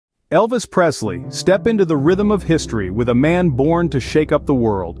Elvis Presley, step into the rhythm of history with a man born to shake up the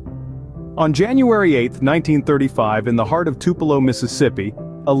world. On January 8, 1935, in the heart of Tupelo, Mississippi,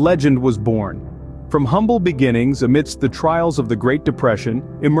 a legend was born. From humble beginnings amidst the trials of the Great Depression,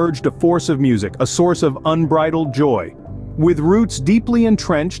 emerged a force of music, a source of unbridled joy. With roots deeply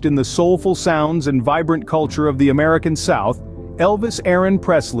entrenched in the soulful sounds and vibrant culture of the American South, Elvis Aaron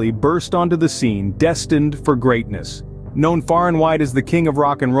Presley burst onto the scene, destined for greatness. Known far and wide as the King of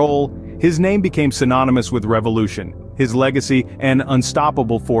Rock and Roll, his name became synonymous with revolution, his legacy an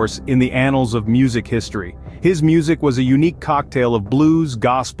unstoppable force in the annals of music history. His music was a unique cocktail of blues,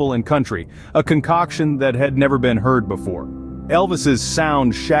 gospel, and country, a concoction that had never been heard before. Elvis's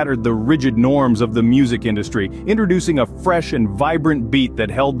sound shattered the rigid norms of the music industry, introducing a fresh and vibrant beat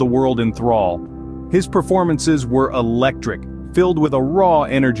that held the world in thrall. His performances were electric, filled with a raw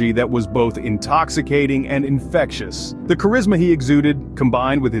energy that was both intoxicating and infectious. The charisma he exuded,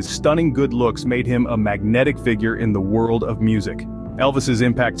 combined with his stunning good looks, made him a magnetic figure in the world of music. Elvis's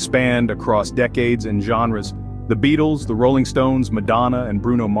impact spanned across decades and genres. The Beatles, the Rolling Stones, Madonna, and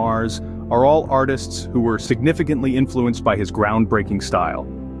Bruno Mars are all artists who were significantly influenced by his groundbreaking style.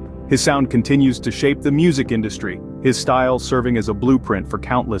 His sound continues to shape the music industry, his style serving as a blueprint for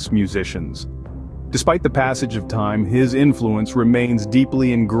countless musicians. Despite the passage of time, his influence remains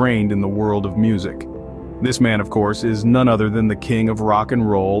deeply ingrained in the world of music. This man, of course, is none other than the King of Rock and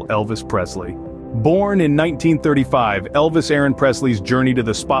Roll, Elvis Presley. Born in 1935, Elvis Aaron Presley's journey to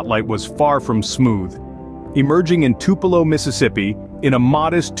the spotlight was far from smooth. Emerging in Tupelo, Mississippi, in a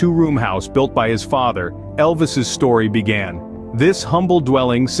modest two-room house built by his father, Elvis's story began. This humble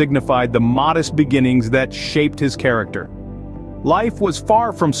dwelling signified the modest beginnings that shaped his character. Life was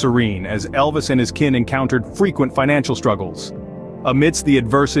far from serene as Elvis and his kin encountered frequent financial struggles. Amidst the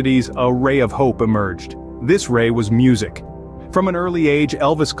adversities, a ray of hope emerged. This ray was music. From an early age,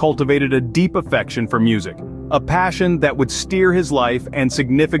 Elvis cultivated a deep affection for music, a passion that would steer his life and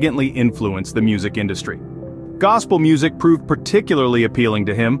significantly influence the music industry. Gospel music proved particularly appealing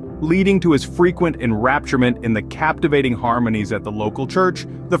to him, leading to his frequent enrapturement in the captivating harmonies at the local church,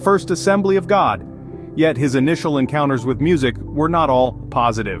 the First Assembly of God. Yet his initial encounters with music were not all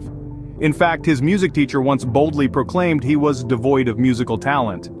positive. In fact, his music teacher once boldly proclaimed he was devoid of musical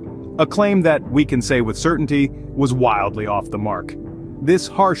talent. A claim that, we can say with certainty, was wildly off the mark. This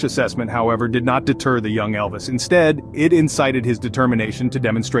harsh assessment, however, did not deter the young Elvis. Instead, it incited his determination to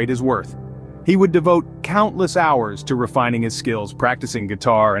demonstrate his worth. He would devote countless hours to refining his skills, practicing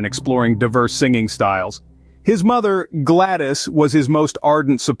guitar, and exploring diverse singing styles. His mother, Gladys, was his most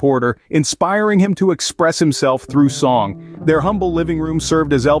ardent supporter, inspiring him to express himself through song. Their humble living room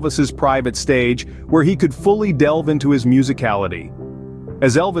served as Elvis's private stage, where he could fully delve into his musicality.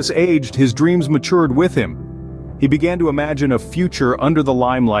 As Elvis aged, his dreams matured with him. He began to imagine a future under the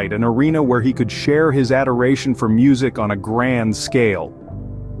limelight, an arena where he could share his adoration for music on a grand scale.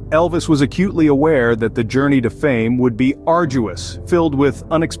 Elvis was acutely aware that the journey to fame would be arduous, filled with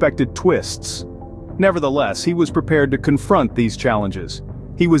unexpected twists. Nevertheless, he was prepared to confront these challenges.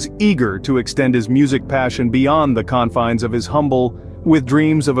 He was eager to extend his music passion beyond the confines of his humble. With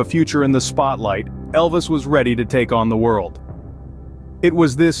dreams of a future in the spotlight, Elvis was ready to take on the world. It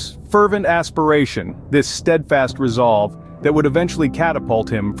was this fervent aspiration, this steadfast resolve, that would eventually catapult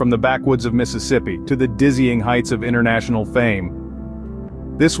him from the backwoods of Mississippi to the dizzying heights of international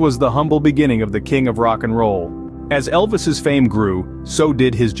fame. This was the humble beginning of the King of Rock and Roll. As Elvis's fame grew, so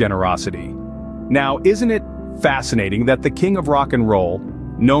did his generosity. Now, isn't it fascinating that the King of Rock and Roll,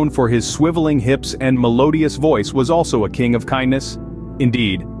 known for his swiveling hips and melodious voice, was also a king of kindness?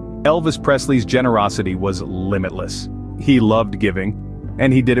 Indeed, Elvis Presley's generosity was limitless. He loved giving,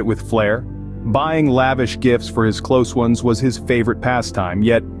 and he did it with flair. Buying lavish gifts for his close ones was his favorite pastime,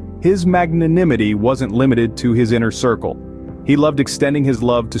 yet his magnanimity wasn't limited to his inner circle. He loved extending his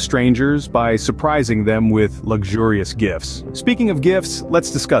love to strangers by surprising them with luxurious gifts. Speaking of gifts,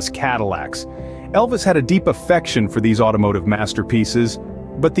 let's discuss Cadillacs. Elvis had a deep affection for these automotive masterpieces,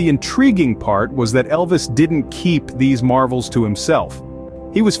 but the intriguing part was that Elvis didn't keep these marvels to himself.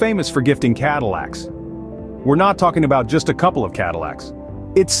 He was famous for gifting Cadillacs. We're not talking about just a couple of Cadillacs.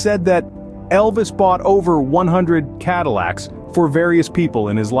 It's said that Elvis bought over 100 Cadillacs for various people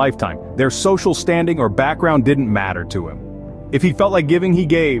in his lifetime. Their social standing or background didn't matter to him. If he felt like giving, he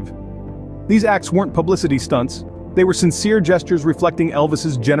gave. These acts weren't publicity stunts. They were sincere gestures reflecting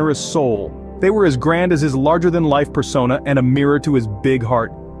Elvis's generous soul. They were as grand as his larger-than-life persona and a mirror to his big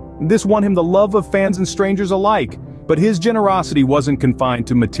heart. This won him the love of fans and strangers alike. But his generosity wasn't confined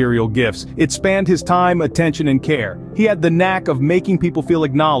to material gifts. It spanned his time, attention, and care. He had the knack of making people feel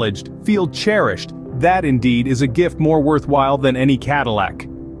acknowledged, feel cherished. That, indeed, is a gift more worthwhile than any Cadillac.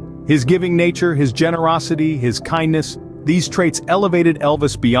 His giving nature, his generosity, his kindness, these traits elevated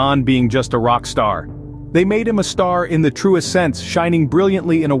Elvis beyond being just a rock star. They made him a star in the truest sense, shining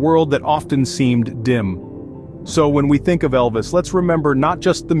brilliantly in a world that often seemed dim. So when we think of Elvis, let's remember not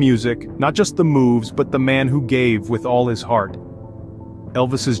just the music, not just the moves, but the man who gave with all his heart.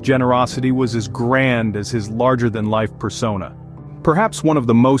 Elvis's generosity was as grand as his larger-than-life persona. Perhaps one of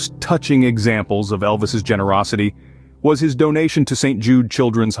the most touching examples of Elvis's generosity was his donation to St. Jude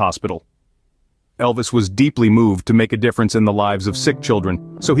Children's Hospital. Elvis was deeply moved to make a difference in the lives of sick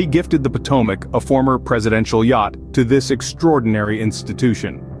children, so he gifted the Potomac, a former presidential yacht, to this extraordinary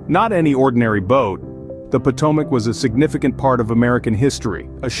institution. Not any ordinary boat. The Potomac was a significant part of American history,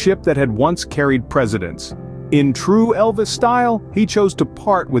 a ship that had once carried presidents. In true Elvis style, he chose to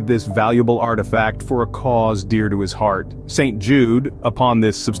part with this valuable artifact for a cause dear to his heart. St. Jude, upon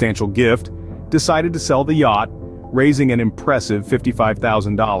this substantial gift, decided to sell the yacht, raising an impressive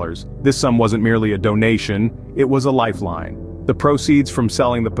 $55,000. This sum wasn't merely a donation, it was a lifeline. The proceeds from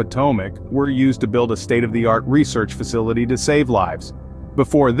selling the Potomac were used to build a state-of-the-art research facility to save lives.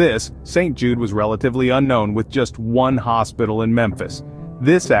 Before this, St. Jude was relatively unknown with just one hospital in Memphis.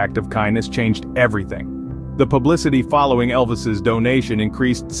 This act of kindness changed everything. The publicity following Elvis's donation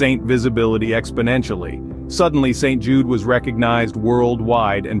increased St. visibility exponentially. Suddenly St. Jude was recognized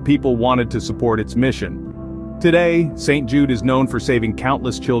worldwide and people wanted to support its mission. Today, St. Jude is known for saving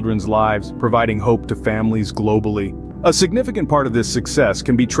countless children's lives, providing hope to families globally. A significant part of this success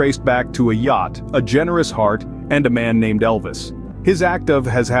can be traced back to a yacht, a generous heart, and a man named Elvis. His act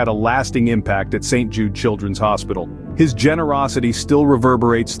has had a lasting impact at St. Jude Children's Hospital. His generosity still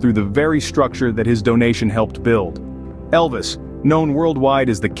reverberates through the very structure that his donation helped build. Elvis, known worldwide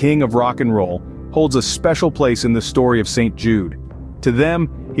as the King of Rock and Roll, holds a special place in the story of St. Jude. To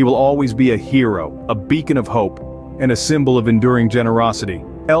them, he will always be a hero, a beacon of hope, and a symbol of enduring generosity.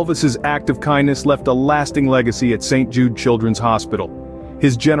 Elvis's act of kindness left a lasting legacy at St. Jude Children's Hospital.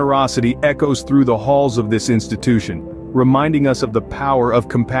 His generosity echoes through the halls of this institution, reminding us of the power of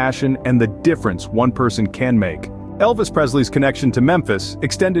compassion and the difference one person can make. Elvis Presley's connection to Memphis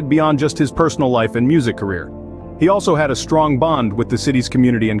extended beyond just his personal life and music career. He also had a strong bond with the city's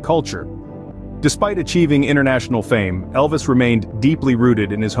community and culture. Despite achieving international fame, Elvis remained deeply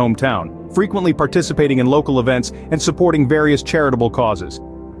rooted in his hometown, frequently participating in local events and supporting various charitable causes.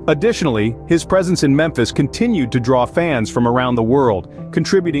 Additionally, his presence in Memphis continued to draw fans from around the world,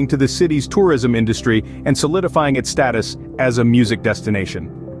 contributing to the city's tourism industry and solidifying its status as a music destination.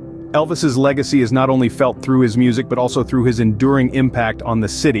 Elvis's legacy is not only felt through his music but also through his enduring impact on the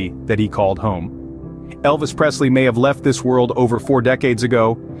city that he called home. Elvis Presley may have left this world over 4 decades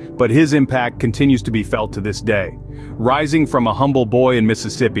ago, but his impact continues to be felt to this day. Rising from a humble boy in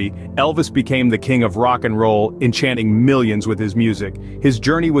Mississippi, Elvis became the king of rock and roll, enchanting millions with his music. His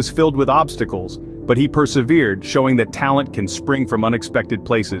journey was filled with obstacles, but he persevered, showing that talent can spring from unexpected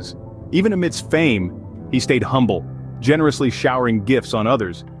places. Even amidst fame, he stayed humble, generously showering gifts on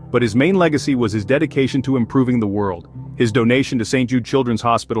others, but his main legacy was his dedication to improving the world. His donation to St. Jude Children's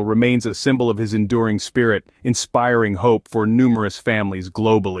Hospital remains a symbol of his enduring spirit, inspiring hope for numerous families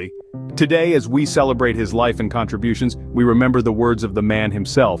globally. Today, as we celebrate his life and contributions, we remember the words of the man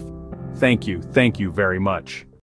himself. Thank you very much.